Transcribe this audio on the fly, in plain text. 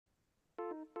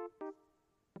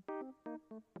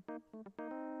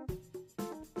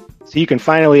So you can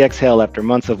finally exhale after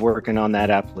months of working on that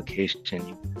application.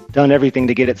 You've done everything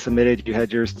to get it submitted. You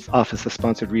had your Office of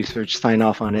Sponsored Research sign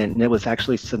off on it, and it was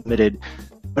actually submitted.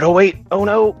 But oh wait, oh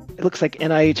no, it looks like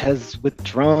NIH has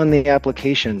withdrawn the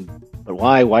application. But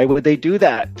why? Why would they do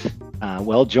that?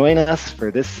 Well, join us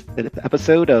for this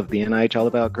episode of the NIH All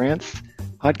About Grants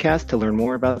podcast to learn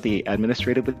more about the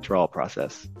administrative withdrawal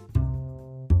process.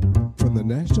 From the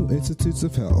National Institutes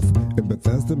of Health in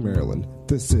Bethesda, Maryland,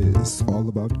 this is All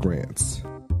About Grants.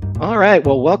 All right,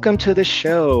 well, welcome to the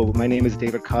show. My name is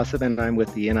David Kosov, and I'm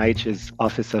with the NIH's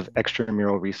Office of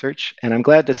Extramural Research. And I'm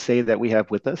glad to say that we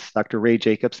have with us Dr. Ray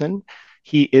Jacobson.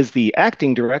 He is the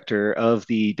acting director of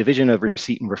the Division of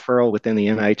Receipt and Referral within the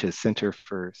NIH's Center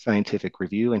for Scientific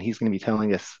Review, and he's going to be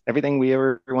telling us everything we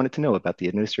ever wanted to know about the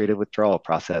administrative withdrawal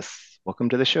process. Welcome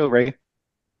to the show, Ray.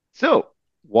 So,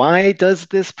 why does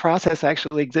this process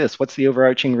actually exist? What's the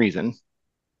overarching reason?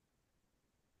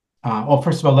 Well,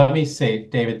 first of all, let me say,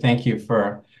 David, thank you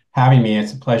for having me.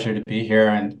 It's a pleasure to be here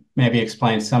and maybe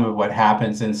explain some of what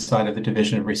happens inside of the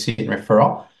Division of Receipt and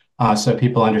Referral so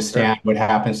people understand what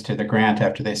happens to the grant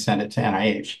after they send it to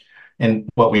NIH. And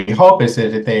what we hope is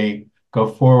that if they go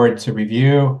forward to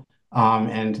review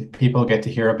and people get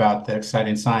to hear about the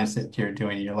exciting science that you're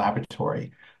doing in your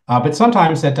laboratory. But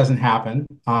sometimes that doesn't happen.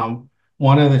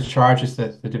 One of the charges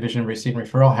that the Division of Receipt and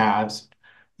Referral has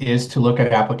is to look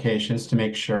at applications to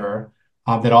make sure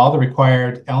that all the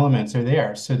required elements are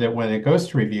there so that when it goes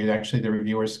to review, actually the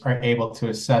reviewers are able to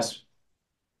assess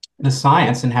the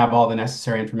science and have all the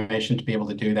necessary information to be able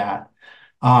to do that.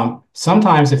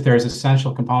 Sometimes if there's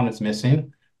essential components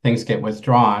missing, things get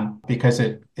withdrawn because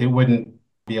it wouldn't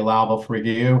be allowable for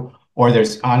review, or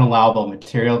there's unallowable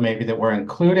material maybe that were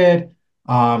included.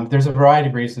 There's a variety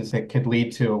of reasons that could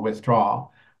lead to a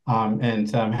withdrawal,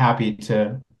 and I'm happy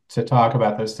to talk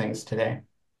about those things today.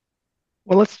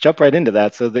 Well, let's jump right into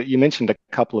that. So that you mentioned a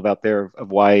couple about there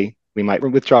of why we might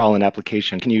withdraw an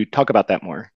application. Can you talk about that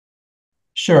more?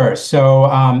 Sure. So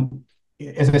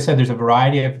as I said, there's a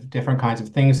variety of different kinds of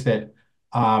things that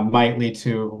might lead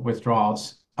to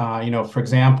withdrawals. For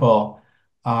example,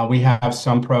 we have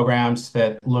some programs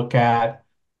that look at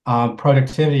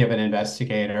productivity of an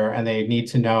investigator, and they need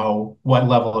to know what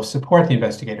level of support the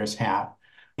investigators have.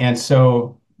 And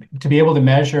so to be able to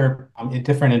measure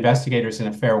different investigators in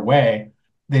a fair way,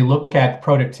 they look at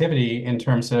productivity in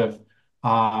terms of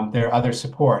their other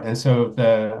support. And so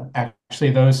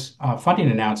actually those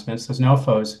funding announcements, those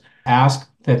NOFOs, ask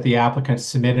that the applicants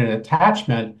submit an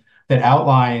attachment that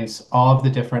outlines all of the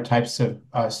different types of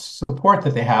support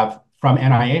that they have from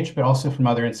NIH, but also from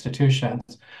other institutions,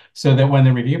 so that when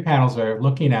the review panels are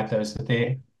looking at those, that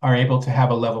they are able to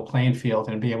have a level playing field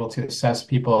and be able to assess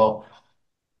people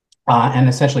and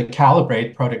essentially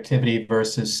calibrate productivity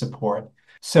versus support.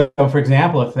 So, for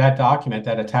example, if that document,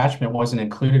 that attachment wasn't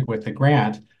included with the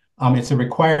grant, it's a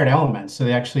required element. So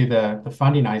the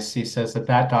funding IC says that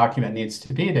that document needs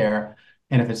to be there.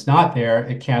 And if it's not there,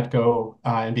 it can't go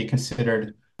and be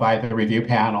considered by the review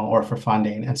panel or for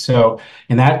funding. And so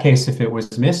in that case, if it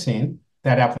was missing,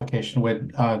 that application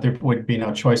there would be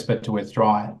no choice but to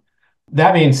withdraw it.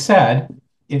 That being said,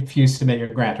 if you submit your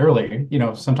grant early,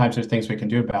 sometimes there's things we can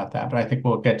do about that, but I think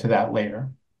we'll get to that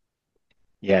later.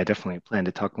 Yeah, I definitely plan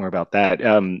to talk more about that.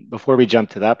 Before we jump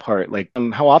to that part,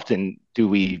 how often do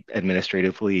we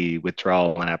administratively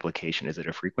withdraw an application? Is it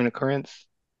a frequent occurrence?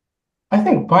 I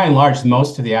think by and large,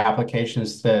 most of the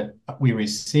applications that we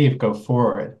receive go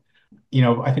forward.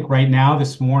 I think right now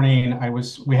this morning,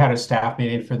 we had a staff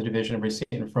meeting for the Division of Receipt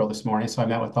and Referral this morning. So I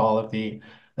met with all of the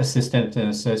assistant and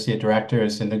associate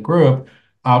directors in the group.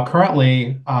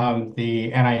 Currently,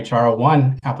 the NIH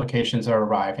R01 applications are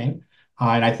arriving.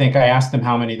 And I think I asked them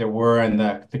how many there were in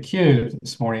the queue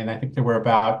this morning. And I think there were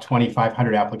about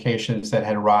 2,500 applications that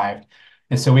had arrived.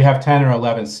 And so we have 10 or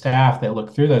 11 staff that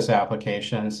look through those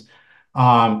applications.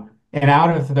 And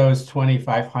out of those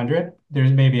 2,500,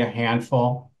 there's maybe a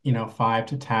handful, 5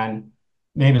 to 10,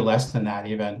 maybe less than that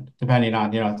even, depending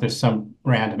on, if there's some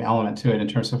random element to it in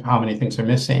terms of how many things are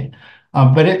missing.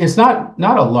 But it's not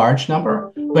a large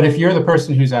number. But if you're the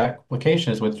person whose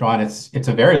application is withdrawn, it's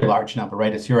a very large number,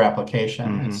 right? It's your application.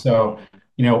 Mm-hmm. And so,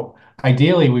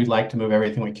 ideally, we'd like to move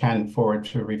everything we can forward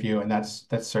to review, and that's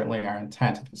certainly our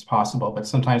intent if it's possible. But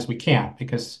sometimes we can't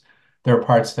because there are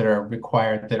parts that are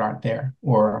required that aren't there,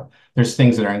 or there's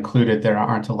things that are included that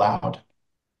aren't allowed.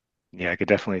 Yeah, I could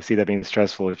definitely see that being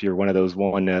stressful if you're one of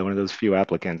those few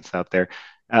applicants out there.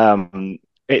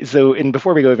 So, and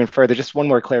before we go even further, just one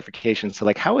more clarification. So,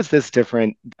 like, how is this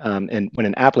different? And when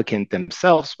an applicant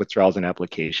themselves withdraws an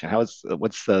application,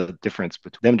 what's the difference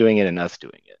between them doing it and us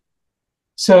doing it?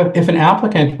 So if an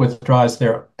applicant withdraws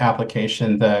their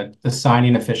application, the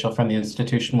signing official from the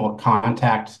institution will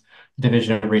contact the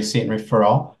Division of Receipt and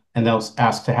Referral, and they'll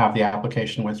ask to have the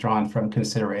application withdrawn from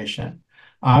consideration.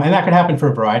 And that could happen for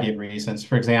a variety of reasons.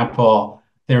 For example,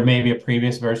 there may be a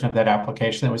previous version of that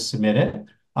application that was submitted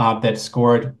that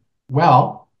scored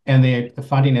well, and the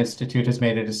funding institute has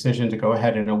made a decision to go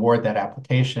ahead and award that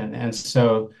application. And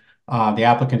so the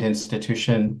applicant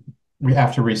institution,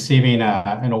 after receiving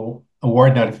an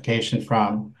award notification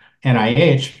from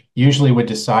NIH, usually would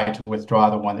decide to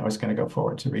withdraw the one that was going to go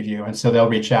forward to review. And so they'll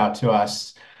reach out to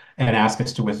us and ask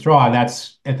us to withdraw. And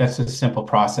that's a simple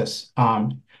process.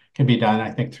 Can be done, I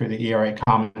think, through the ERA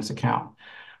Commons account.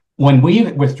 When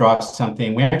we withdraw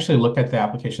something, we actually look at the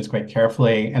applications quite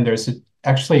carefully, and there's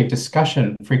actually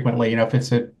discussion frequently. You know, if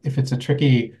it's a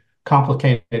tricky,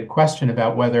 complicated question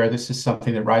about whether this is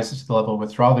something that rises to the level of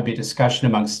withdrawal, there'd be discussion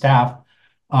among staff.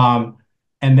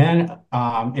 And then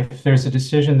if there's a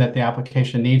decision that the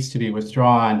application needs to be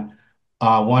withdrawn,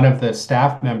 one of the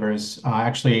staff members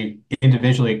actually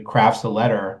individually crafts a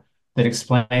letter that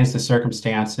explains the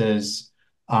circumstances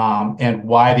and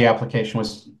why the application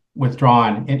was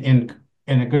withdrawn in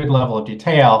a good level of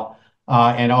detail,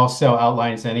 and also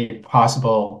outlines any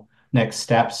possible next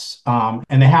steps.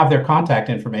 And they have their contact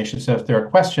information. So if there are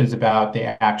questions about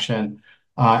the action,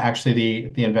 actually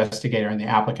the investigator and the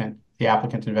applicant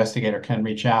investigator can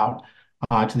reach out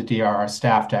to the DRR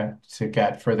staff to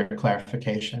get further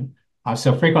clarification.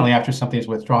 So frequently after something is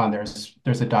withdrawn, there's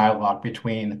a dialogue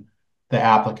between the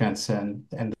applicants and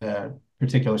the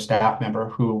particular staff member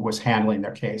who was handling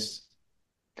their case.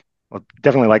 Well,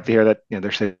 definitely like to hear that,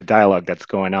 there's a dialogue that's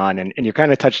going on, and you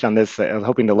kind of touched on this. I was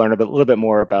hoping to learn a little bit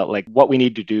more about like what we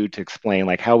need to do to explain,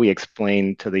 like how we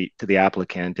explain to the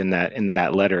applicant in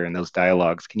that letter and those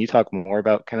dialogues. Can you talk more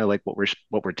about kind of like what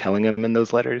we're telling them in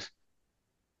those letters?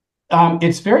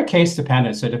 It's very case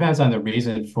dependent, so it depends on the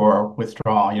reason for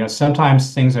withdrawal.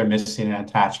 Sometimes things are missing an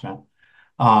attachment,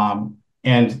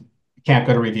 and can't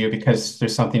go to review because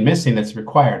there's something missing that's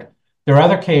required. There are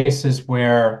other cases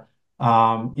where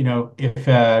if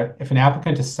an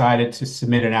applicant decided to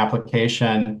submit an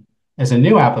application as a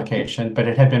new application, but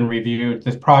it had been reviewed,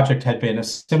 a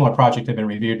similar project had been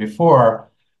reviewed before,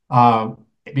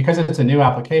 because it's a new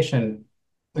application,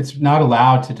 it's not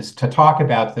allowed to talk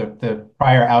about the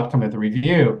prior outcome of the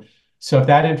review. So if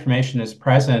that information is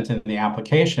present in the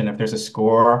application, if there's a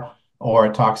score or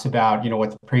it talks about what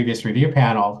the previous review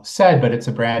panel said, but it's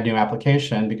a brand new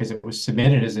application because it was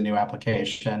submitted as a new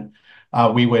application,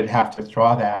 we would have to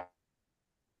withdraw that.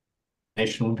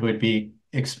 Information would be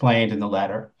explained in the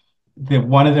letter.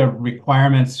 One of the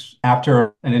requirements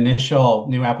after an initial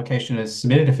new application is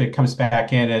submitted, if it comes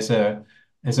back in as a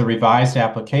revised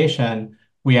application,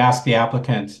 we ask the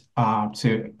applicant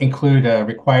to include a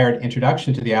required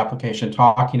introduction to the application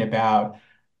talking about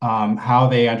how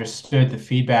they understood the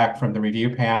feedback from the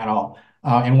review panel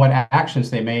and what actions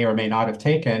they may or may not have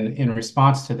taken in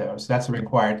response to those. That's a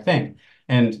required thing.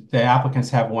 And the applicants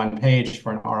have 1 page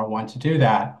for an R01 to do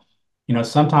that.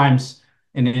 Sometimes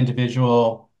an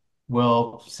individual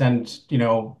will send,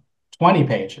 20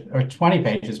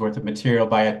 pages worth of material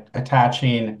by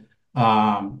attaching,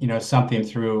 something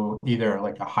through either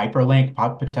like a hyperlink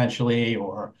potentially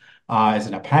or as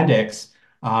an appendix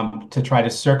to try to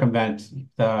circumvent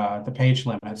the page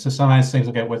limit. So sometimes things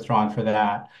will get withdrawn for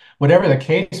that. Whatever the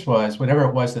case was, whatever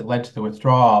it was that led to the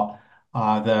withdrawal,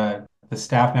 the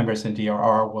staff members in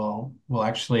DRR will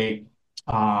actually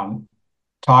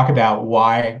talk about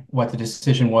what the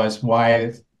decision was,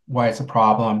 why it's a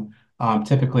problem.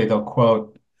 Typically, they'll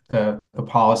quote the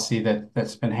policy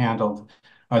that's been handled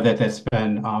or that's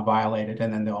been violated,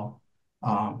 and then they'll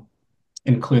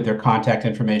include their contact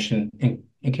information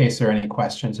in case there are any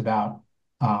questions about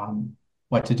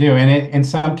what to do. And in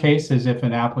some cases, if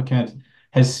an applicant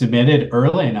has submitted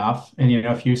early enough, and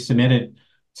if you submitted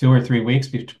 2 or 3 weeks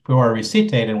before a receipt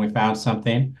date and we found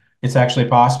something, it's actually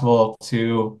possible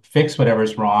to fix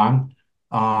whatever's wrong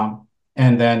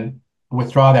and then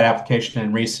withdraw that application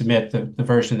and resubmit the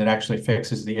version that actually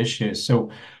fixes the issues.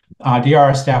 So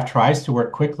DRR staff tries to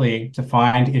work quickly to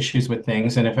find issues with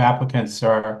things, and if applicants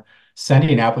are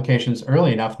sending applications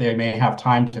early enough, they may have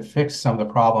time to fix some of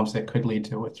the problems that could lead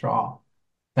to withdrawal.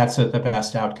 That's the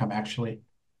best outcome, actually.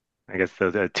 I guess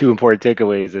the two important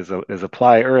takeaways is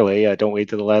apply early, don't wait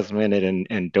to the last minute,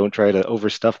 and don't try to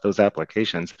overstuff those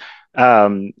applications.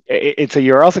 So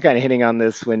you're also kind of hitting on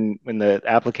this when the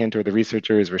applicant or the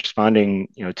researcher is responding,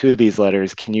 to these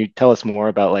letters. Can you tell us more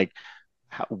about like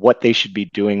what they should be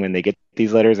doing when they get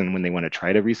these letters and when they want to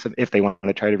try to resubmit, if they want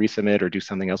to try to resubmit or do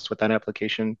something else with that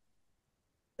application?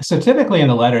 So typically in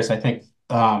the letters, I think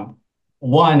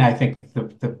I think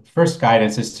the first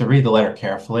guidance is to read the letter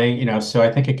carefully. So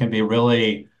I think it can be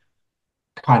really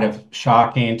kind of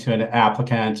shocking to an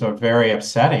applicant or very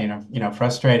upsetting or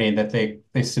frustrating that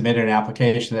they submitted an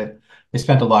application that they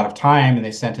spent a lot of time and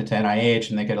they sent it to NIH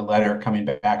and they get a letter coming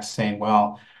back saying,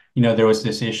 well, there was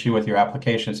this issue with your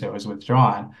application, so it was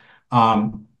withdrawn.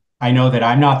 I know that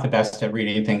I'm not the best at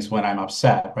reading things when I'm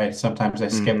upset, right? Sometimes I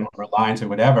skip Hmm. over lines or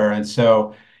whatever. And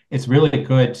so it's really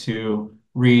good to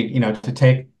read, to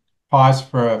take pause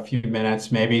for a few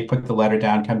minutes, maybe put the letter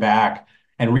down, come back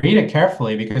and read it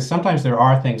carefully because sometimes there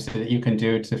are things that you can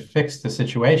do to fix the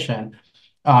situation.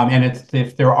 And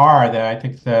if there are, that I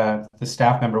think the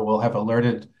staff member will have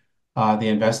alerted the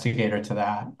investigator to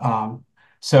that.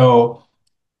 So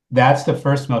that's the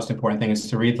first most important thing is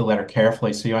to read the letter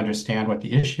carefully so you understand what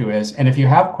the issue is. And if you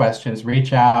have questions,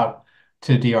 reach out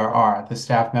to DRR. The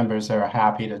staff members are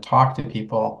happy to talk to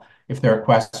people if there are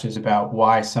questions about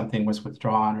why something was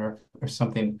withdrawn or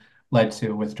something led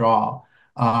to withdrawal.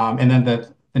 And then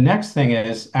the next thing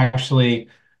is actually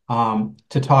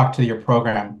to talk to your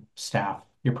program staff,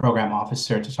 your program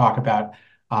officer, to talk about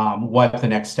what the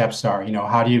next steps are.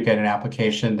 How do you get an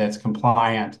application that's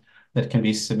compliant that can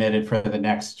be submitted for the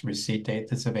next receipt date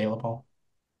that's available?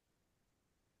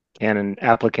 Can an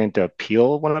applicant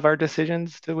appeal one of our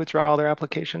decisions to withdraw their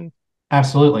application?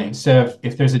 Absolutely. So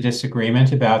if there's a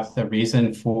disagreement about the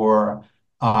reason for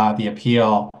the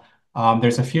appeal,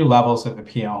 there's a few levels of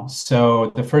appeal.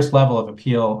 So the first level of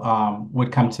appeal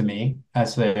would come to me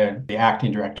as the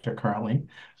acting director currently.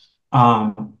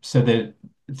 So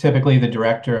typically the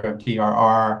director of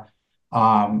DRR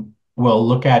will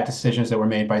look at decisions that were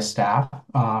made by staff.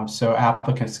 So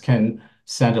applicants can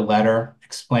send a letter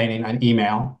explaining an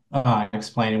email,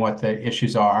 explaining what the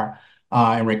issues are,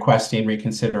 and requesting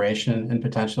reconsideration and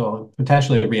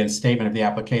potentially a reinstatement of the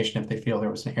application if they feel there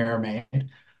was an error made.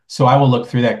 So I will look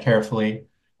through that carefully,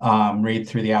 read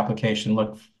through the application,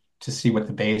 look to see what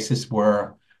the basis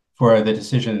were for the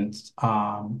decisions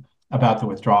about the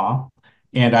withdrawal,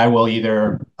 and I will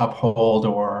either uphold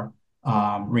or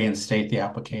reinstate the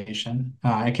application.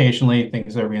 Occasionally,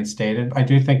 things are reinstated. I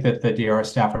do think that the DRR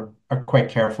staff are quite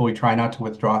careful. We try not to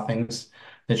withdraw things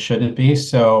that shouldn't be.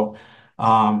 So,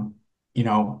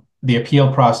 the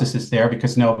appeal process is there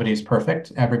because nobody's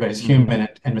perfect. Everybody's Hmm. human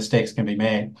and mistakes can be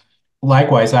made.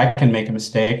 Likewise, I can make a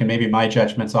mistake and maybe my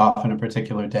judgment's off on a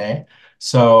particular day.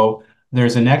 So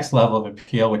there's a next level of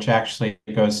appeal, which actually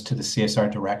goes to the CSR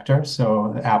director.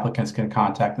 So the applicants can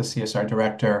contact the CSR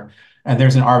director. And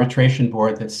there's an arbitration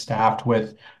board that's staffed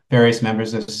with various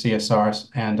members of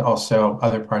CSRs and also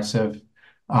other parts of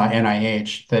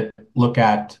NIH that look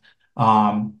at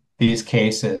these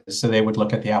cases. So they would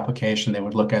look at the application, they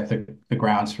would look at the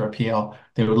grounds for appeal,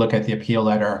 they would look at the appeal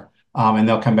letter, and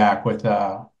they'll come back with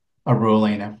a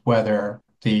ruling of whether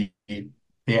the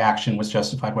action was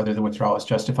justified, whether the withdrawal was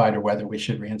justified, or whether we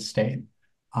should reinstate.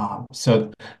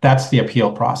 So that's the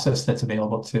appeal process that's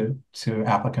available to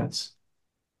applicants.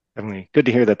 Definitely good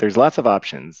to hear that there's lots of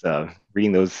options.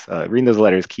 Reading those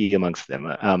letters key amongst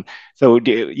them. So,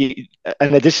 in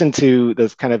addition to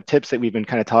those kind of tips that we've been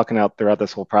kind of talking about throughout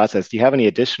this whole process, do you have any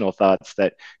additional thoughts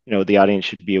that the audience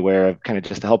should be aware of, kind of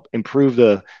just to help improve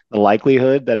the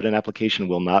likelihood that an application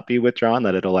will not be withdrawn,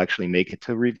 that it'll actually make it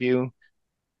to review?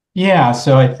 Yeah,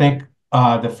 so I think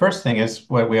the first thing is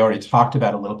what we already talked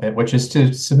about a little bit, which is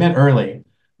to submit early.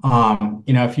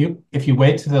 If you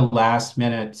wait to the last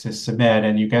minute to submit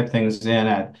and you get things in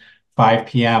at 5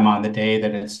 p.m. on the day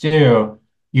that it's due,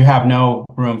 you have no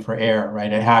room for error,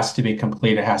 right? It has to be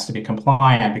complete, it has to be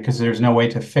compliant because there's no way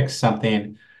to fix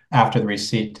something after the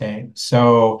receipt date.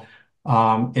 So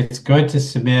it's good to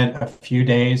submit a few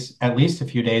days, at least a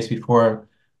few days before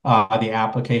the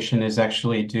application is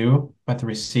actually due at the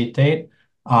receipt date.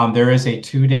 There is a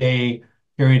 2-day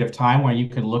period of time where you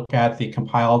can look at the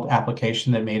compiled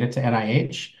application that made it to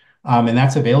NIH. And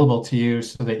that's available to you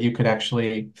so that you could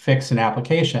actually fix an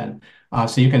application.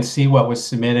 So you can see what was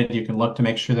submitted. You can look to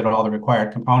make sure that all the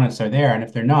required components are there. And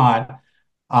if they're not,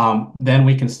 then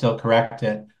we can still correct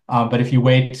it. But if you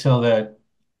wait till to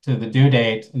the due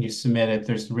date and you submit it,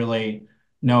 there's really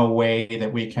no way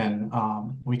that we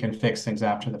can fix things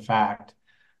after the fact.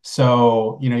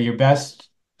 So, your best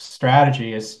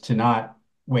strategy is to not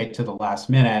wait to the last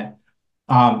minute.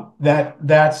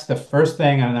 That's the first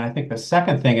thing, and I think the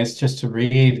second thing is just to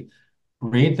read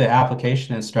the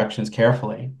application instructions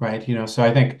carefully, right? So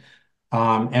I think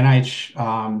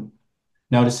NIH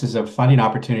notices of funding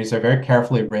opportunities are very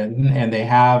carefully written, and they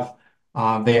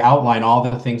outline all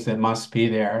the things that must be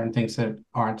there and things that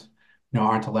aren't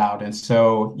allowed. And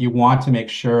so you want to make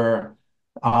sure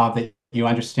that you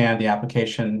understand the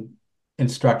application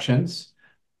instructions.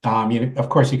 Of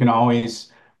course, you can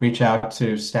always reach out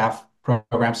to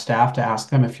program staff to ask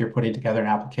them if you're putting together an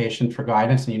application for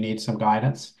guidance and you need some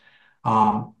guidance.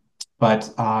 Um,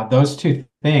 but those two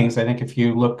things, I think if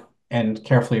you look and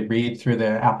carefully read through the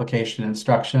application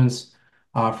instructions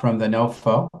from the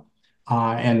NOFO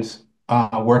and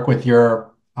work with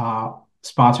your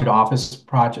sponsors office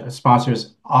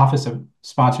of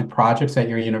sponsored projects at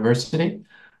your university,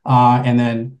 and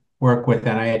then work with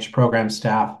NIH program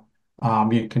staff,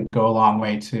 you can go a long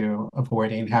way to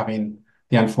avoiding having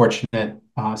the unfortunate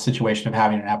situation of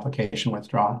having an application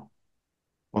withdrawn.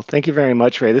 Well, thank you very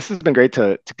much, Ray. This has been great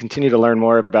to continue to learn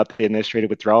more about the administrative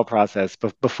withdrawal process.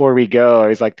 But before we go, I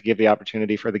always like to give the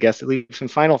opportunity for the guests to leave some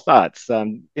final thoughts.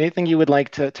 Anything you would like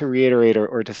to reiterate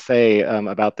or to say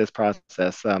about this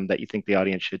process that you think the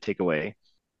audience should take away?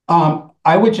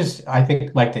 I would just, I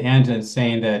think, like to end in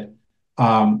saying that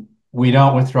we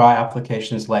don't withdraw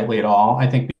applications lightly at all. I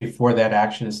think before that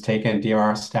action is taken,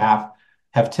 DRR staff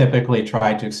have typically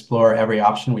tried to explore every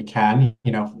option we can.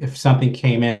 If something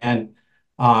came in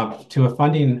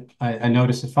to a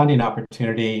notice of funding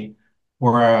opportunity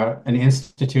where an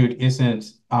institute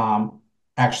isn't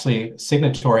actually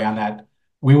signatory on that,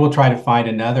 we will try to find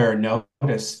another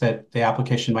notice that the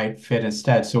application might fit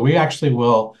instead. So we actually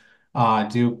will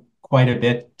do quite a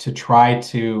bit to try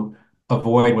to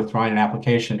avoid withdrawing an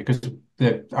application, because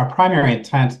our primary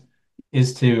intent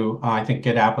is to, I think,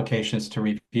 get applications to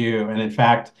review. And in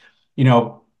fact,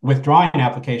 withdrawing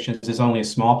applications is only a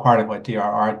small part of what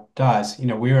DRR does.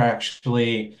 We're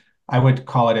actually, I would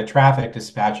call it a traffic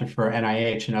dispatcher for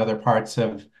NIH and other parts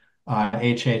of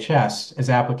HHS. As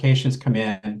applications come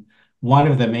in, one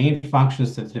of the main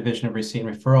functions that the Division of Receipt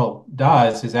and Referral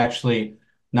does is actually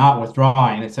not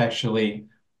withdrawing, it's actually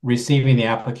receiving the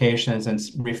applications and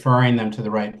referring them to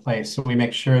the right place. So we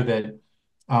make sure that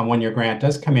when your grant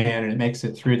does come in and it makes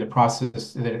it through the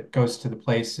process, that it goes to the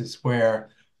places where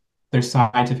there's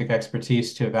scientific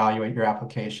expertise to evaluate your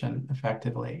application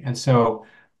effectively. And so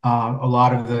a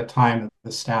lot of the time,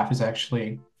 the staff is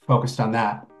actually focused on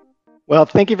that. Well,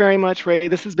 thank you very much, Ray.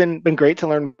 This has been great to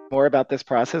learn more about this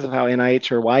process of how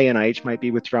NIH or why NIH might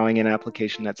be withdrawing an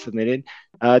application that's submitted.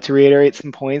 To reiterate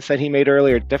some points that he made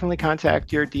earlier, definitely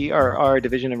contact your DRR,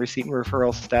 Division of Receipt and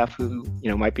Referral staff, who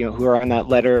might be who are on that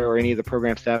letter, or any of the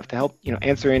program staff to help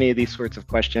answer any of these sorts of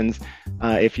questions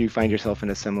if you find yourself in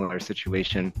a similar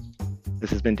situation. This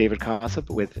has been David Kossip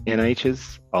with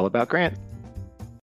NIH's All About Grant.